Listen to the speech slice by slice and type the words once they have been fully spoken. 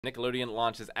Nickelodeon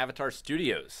launches Avatar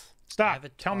Studios. Stop.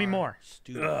 Avatar Tell me more.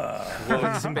 Will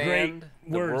Some great expand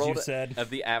the words world you said. of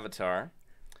the Avatar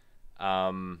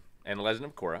and the Legend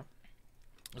of Korra.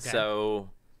 Okay. So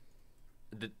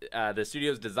the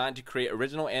studio is designed to create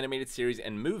original animated series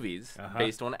and movies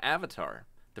based on Avatar.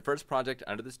 The first project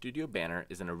under the studio banner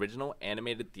is an original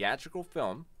animated theatrical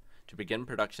film to begin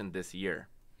production this year.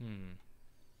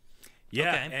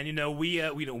 Yeah, Okay. and you know we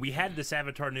had this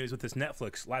Avatar news with this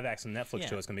Netflix live action Netflix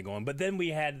show that's gonna be going, but then we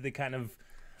had the kind of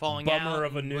Falling bummer out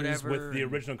of a and news whatever, with the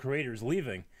and- original creators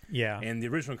leaving. Yeah. And the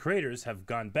original creators have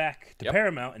gone back to Yep.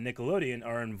 Paramount, and Nickelodeon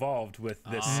are involved with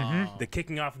this, Oh. the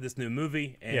kicking off of this new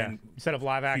movie. And Yeah. Instead of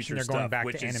live action, future they're going stuff, back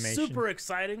which to is animation. super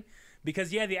exciting because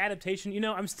the adaptation. You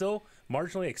know, I'm still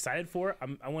marginally excited for it.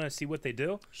 I want to see what they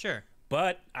do. Sure.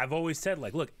 But I've always said,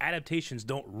 like, look, adaptations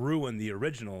don't ruin the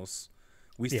originals.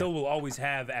 We still will always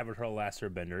have Avatar: The Last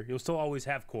Airbender. You'll still always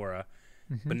have Korra,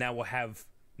 but now we'll have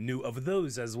new of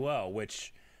those as well.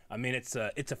 Which, I mean, it's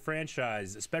a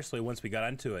franchise, especially once we got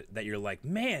into it, that you're like,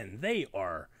 man, they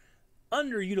are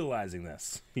underutilizing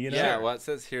this. You know? Yeah, well, it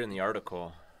says here in the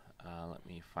article, let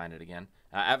me find it again.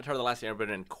 Avatar: The Last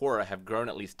Airbender and Korra have grown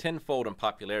at least tenfold in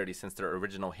popularity since their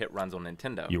original hit runs on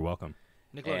Nintendo. You're welcome.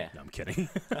 Nickelodeon. No, I'm kidding.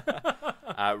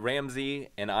 Ramsey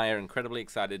and I are incredibly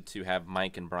excited to have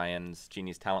Mike and Bryan's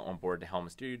genius talent on board to helm a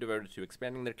studio devoted to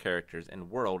expanding their characters and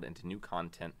world into new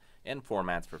content and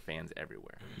formats for fans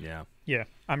everywhere. Yeah. Yeah.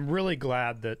 I'm really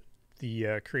glad that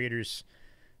the creators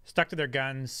stuck to their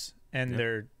guns and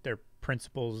their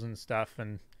principles and stuff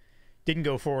and didn't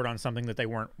go forward on something that they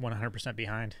weren't 100%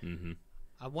 behind.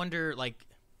 I wonder, like,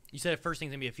 you said the first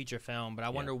thing's going to be a feature film, but I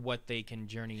wonder what they can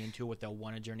journey into, what they'll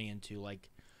want to journey into. Like,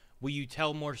 will you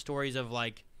tell more stories of,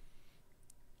 like,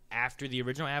 after the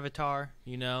original Avatar,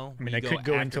 you know? I mean, Will they you could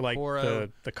go after into, like,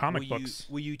 Korra? the comic Will books.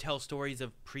 Will you tell stories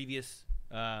of previous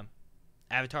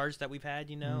avatars that we've had,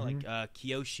 you know? Like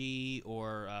Kyoshi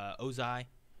or Ozai,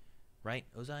 right?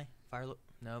 Ozai? Firelord?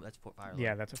 No, that's Firelord.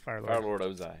 Yeah, that's a Fire Lord. Fire Lord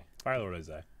Ozai. Firelord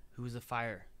Ozai. Who was the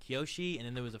fire? Kyoshi, and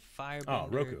then there was a fire. Oh,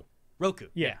 Roku. Roku.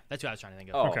 Yeah. That's what I was trying to think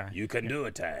of. Oh, Okay. You can do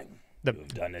it, Tang. The- You've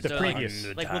done it the a previous.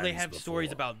 hundred Like, will they times have stories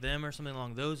before. about them or something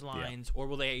along those lines, or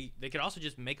will they could also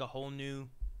just make a whole new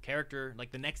character,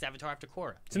 like the next Avatar after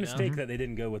Korra? It's a mistake that they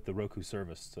didn't go with the Roku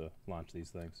service to launch these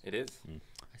things. it is. I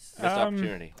Missed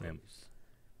opportunity. Yeah.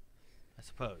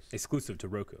 suppose. Exclusive to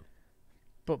Roku.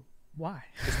 But why?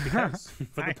 Just because.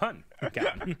 For the pun.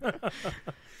 Captain.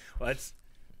 Well,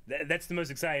 that's the most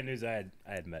exciting news I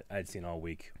had seen all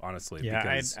week, honestly. Yeah,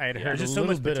 because I had heard there's a just so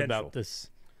little much bit potential. about this.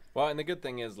 Well, and the good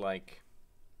thing is, like,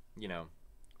 you know,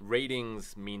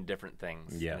 ratings mean different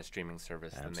things in a streaming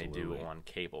service than they do Absolutely. on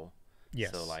cable.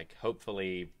 Yes. So, like,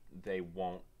 hopefully they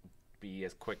won't be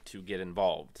as quick to get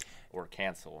involved or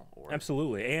cancel. Or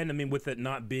Absolutely. And, I mean, with it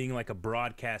not being like a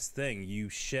broadcast thing, you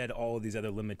shed all of these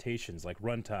other limitations like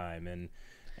runtime and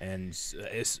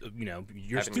you know,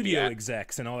 your Having to be studio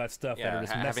execs and all that stuff that yeah, are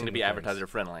just having messing to be with things. advertiser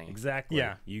friendly. Exactly.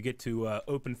 Yeah. You get to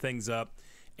open things up,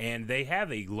 and they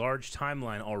have a large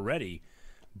timeline already.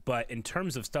 But in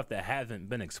terms of stuff that hasn't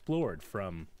been explored,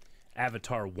 from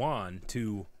Avatar 1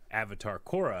 to Avatar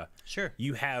Korra, Sure.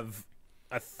 you have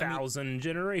 1,000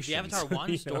 generations. The Avatar 1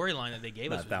 You know? storyline that they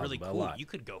gave us Not was really 1,000, but a cool. lot. You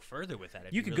could go further with that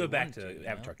if You could really go back wanted to you know?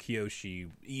 Avatar Kyoshi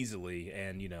easily,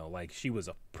 and you know, like, she was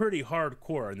a pretty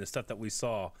hardcore in the stuff that we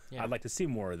saw. Yeah. I'd like to see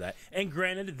more of that. And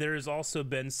granted, there's also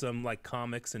been some like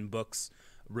comics and books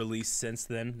released since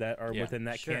then that are within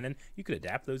that Sure. canon. You could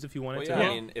adapt those if you wanted Well, to. yeah,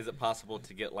 I mean, is it possible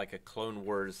to get like a Clone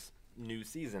Wars new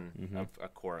season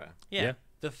of Korra? Yeah. Yeah.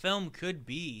 The film could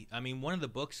be. I mean, one of the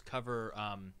books cover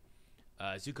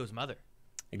Zuko's mother.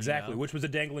 Exactly, You know? which was a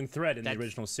dangling thread in the That's-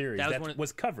 original series. that was That one of-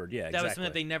 was covered, yeah, That exactly. was something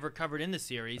that they never covered in the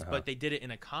series, but they did it in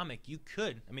a comic. You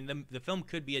could. I mean, the film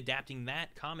could be adapting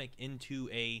that comic into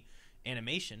a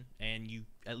animation, and you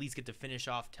at least get to finish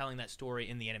off telling that story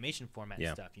in the animation format and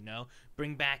stuff, you know?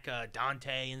 Bring back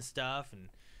Dante and stuff, and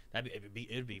it'd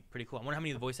be pretty cool. I wonder how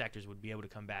many of the voice actors would be able to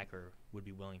come back or would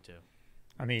be willing to.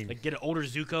 I mean, Like, get an older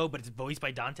Zuko, but it's voiced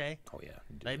by Dante. Oh, yeah.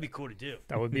 That'd be cool to do.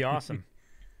 that would be awesome.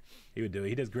 He would do it.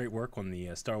 He does great work on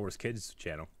the Star Wars Kids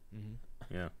channel.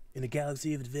 Yeah. In a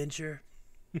galaxy of adventure.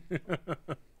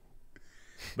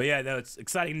 But yeah, no, it's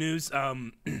exciting news.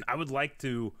 I would like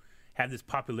to have this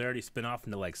popularity spin off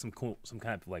into like some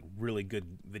kind of like really good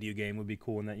video game would be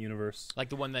cool in that universe. Like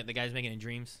the one that the guy's making in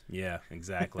Dreams. Yeah,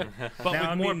 exactly. But Now, with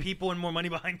I more mean- people and more money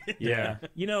behind it. Yeah.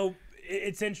 You know,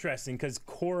 it's interesting because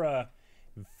Korra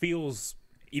feels,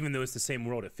 even though it's the same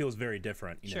world, it feels very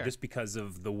different. You know, Sure. just because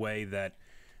of the way that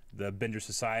the Bender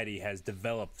society has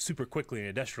developed super quickly and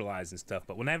industrialized and stuff.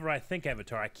 But whenever I think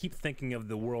Avatar, I keep thinking of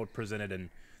the world presented in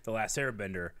The Last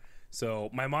Airbender. So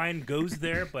my mind goes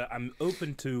there, but I'm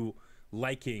open to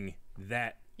liking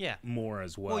that more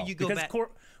as well. Well, you go because back.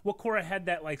 Korra had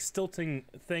that like stilting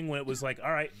thing when it was like,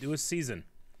 all right, do a season.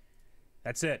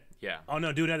 That's it. Yeah. Oh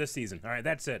no, do another season. All right,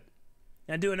 that's it.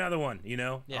 And do another one. You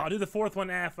know. Yeah. I'll do the fourth one.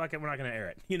 Fuck it, we're not gonna air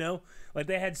it. You know, like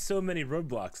they had so many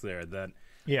roadblocks there that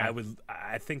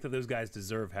I think that those guys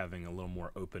deserve having a little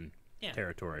more open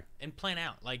territory and plan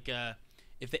out. Like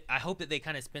I hope that they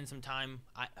kind of spend some time.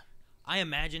 I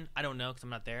imagine, I don't know because I'm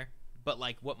not there, but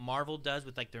like what Marvel does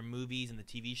with like their movies and the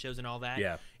TV shows and all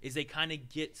that, is they kind of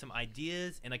get some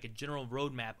ideas and like a general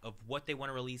roadmap of what they want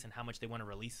to release and how much they want to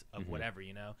release of whatever,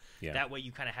 you know. That way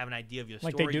you kind of have an idea of your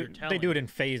story you're telling. They do it in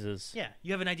phases. Yeah,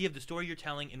 you have an idea of the story you're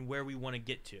telling and where we want to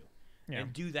get to,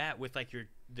 and do that with like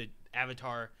the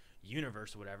Avatar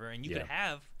universe or whatever. And you could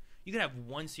have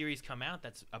one series come out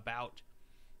that's about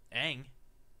Aang.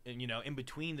 You know, in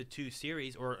between the two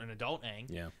series, or an adult Aang.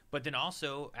 Yeah. But then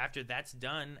also, after that's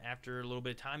done, after a little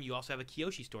bit of time, you also have a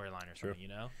Kyoshi storyline or something, you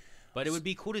know? But it would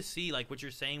be cool to see, like, what you're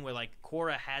saying, where, like,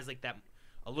 Korra has, like, that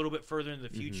a little bit further into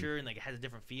the future, and, like, it has a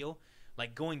different feel.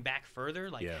 Like, going back further,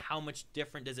 like, how much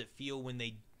different does it feel when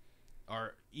they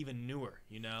are even newer,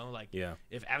 you know? Like,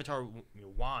 if Avatar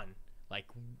Wan, like,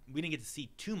 we didn't get to see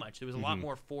too much. There was a lot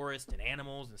more forest and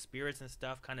animals and spirits and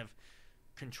stuff kind of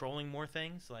controlling more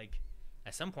things, like...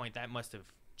 At some point, that must have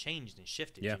changed and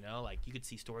shifted, you know? Like, you could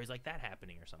see stories like that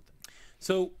happening or something.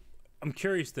 So, I'm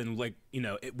curious then, like, you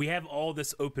know, we have all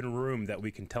this open room that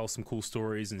we can tell some cool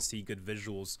stories and see good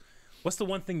visuals. What's the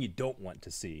one thing you don't want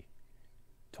to see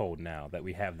told now that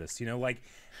we have this? You know, like,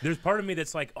 there's part of me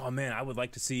that's like, oh, man, I would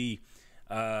like to see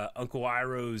Uncle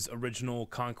Iroh's original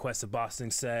conquest of Ba Sing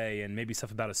Se and maybe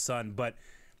stuff about his son, but...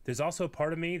 There's also a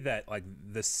part of me that, like,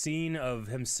 the scene of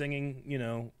him singing, you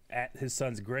know, at his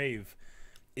son's grave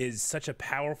is such a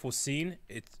powerful scene.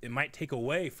 It might take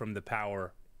away from the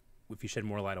power if you shed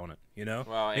more light on it, you know?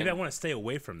 Well, maybe I want to stay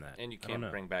away from that. And you can't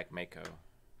bring back Mako.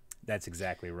 That's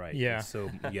exactly right. Yeah.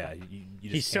 So, yeah, you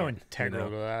just He's so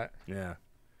integral to that. Yeah.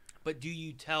 But do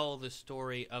you tell the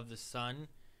story of the son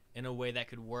in a way that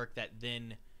could work that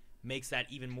then makes that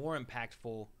even more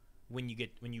impactful when you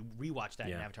rewatch that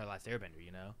in Avatar: The Last Airbender,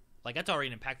 you know? Like, that's already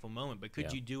an impactful moment, but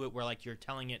could you do it where, like, you're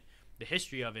telling it the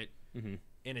history of it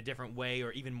in a different way,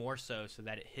 or even more so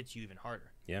that it hits you even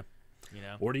harder? Yeah. You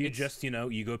know? Or do you just, you know,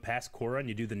 you go past Korra and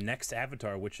you do the next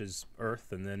Avatar, which is Earth,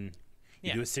 and then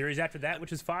you do a series after that,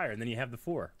 which is Fire, and then you have the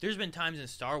 4. There's been times in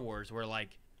Star Wars where,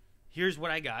 like, here's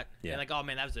what I got, and like, oh,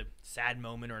 man, that was a sad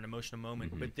moment or an emotional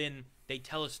moment, but then they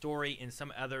tell a story in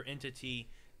some other entity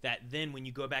that then when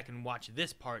you go back and watch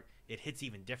this part, it hits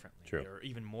even differently, or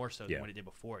even more so than what it did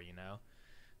before, you know?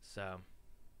 So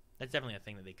that's definitely a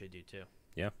thing that they could do too.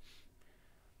 Yeah.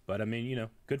 But I mean, you know,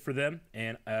 good for them,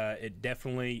 and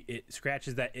it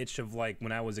scratches that itch of, like,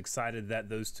 when I was excited that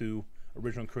those two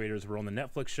original creators were on the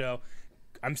Netflix show.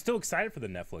 I'm still excited for the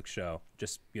Netflix show.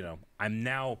 Just, you know, I'm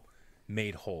now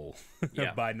made whole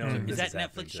by knowing Is that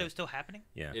Netflix show still happening?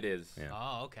 Yeah, it is. Yeah.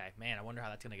 Oh, okay, man. I wonder how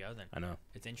that's gonna go then. I know.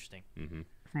 It's interesting.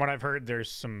 From what I've heard,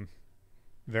 there's some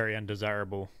very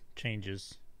undesirable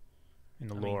changes in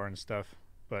the lore and stuff,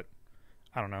 but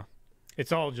I don't know.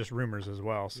 It's all just rumors as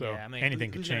well, so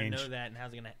anything could change. Who's gonna know that, and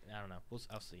how's it gonna? I don't know.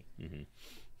 I'll see.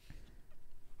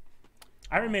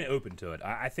 I remain open to it.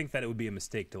 I think that it would be a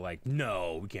mistake to, like,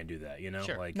 no, we can't do that. You know,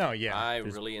 Sure. like, No, yeah. I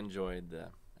really enjoyed the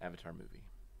Avatar movie.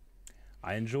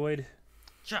 I enjoyed.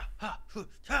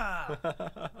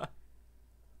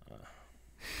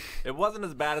 It wasn't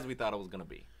as bad as we thought it was gonna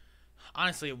be.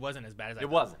 Honestly, it wasn't as bad as I thought. It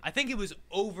wasn't. I think it was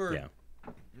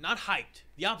not hyped.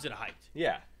 The opposite of hyped.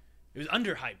 Yeah. It was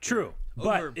underhyped. True,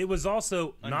 but it was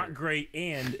also not great,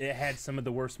 and it had some of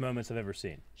the worst moments I've ever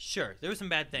seen. Sure, there were some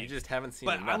bad things. You just haven't seen.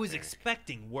 But I was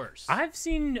expecting worse. I've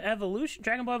seen Evolution,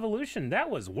 Dragon Ball Evolution. That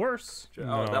was worse.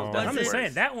 Oh, that was I'm just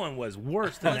saying that one was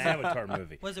worse than the Avatar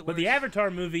movie. Was it But the worse?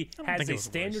 Avatar movie has a was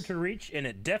standard worse. to reach, and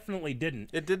it definitely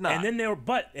didn't. It did not. And then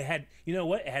but it had, you know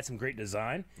what? It had some great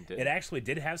design. It actually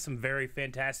did have some very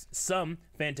fantastic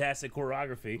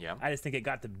choreography. Yeah. I just think it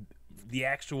got the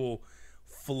actual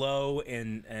flow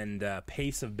and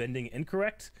pace of bending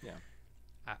incorrect. Yeah.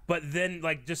 But then,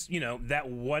 like, just, you know, that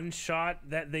one shot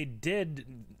that they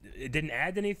did, it didn't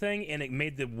add anything, and it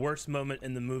made the worst moment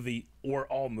in the movie, or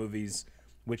all movies,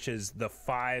 which is the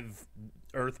 5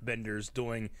 earthbenders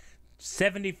doing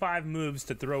 75 moves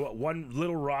to throw at one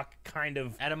little rock, kind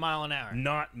of at a mile an hour,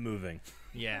 not moving.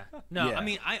 Yeah. No, I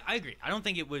mean, I agree. I don't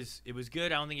think it was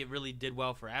good. I don't think it really did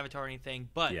well for Avatar or anything.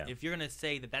 But if you're gonna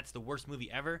say that that's the worst movie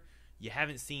ever, you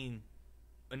haven't seen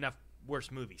enough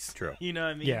worse movies. True. You know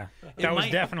what I mean? Yeah. That was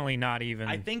definitely not even.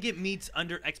 I think it meets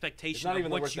under expectation not of even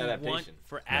the what worst you want adaptation.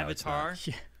 for No, it's Avatar.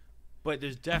 Yeah. but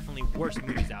there's definitely worse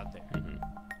movies out there.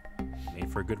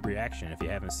 Made for a good reaction. If you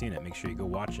haven't seen it, make sure you go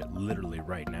watch it literally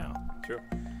right now. True.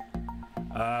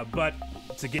 But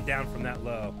to get down from that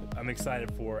low, I'm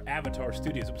excited for Avatar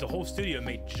Studios. It's a whole studio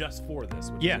made just for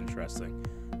this, which is interesting.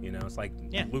 You know, it's like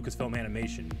Lucasfilm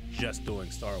Animation just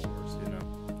doing Star Wars, you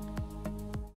know?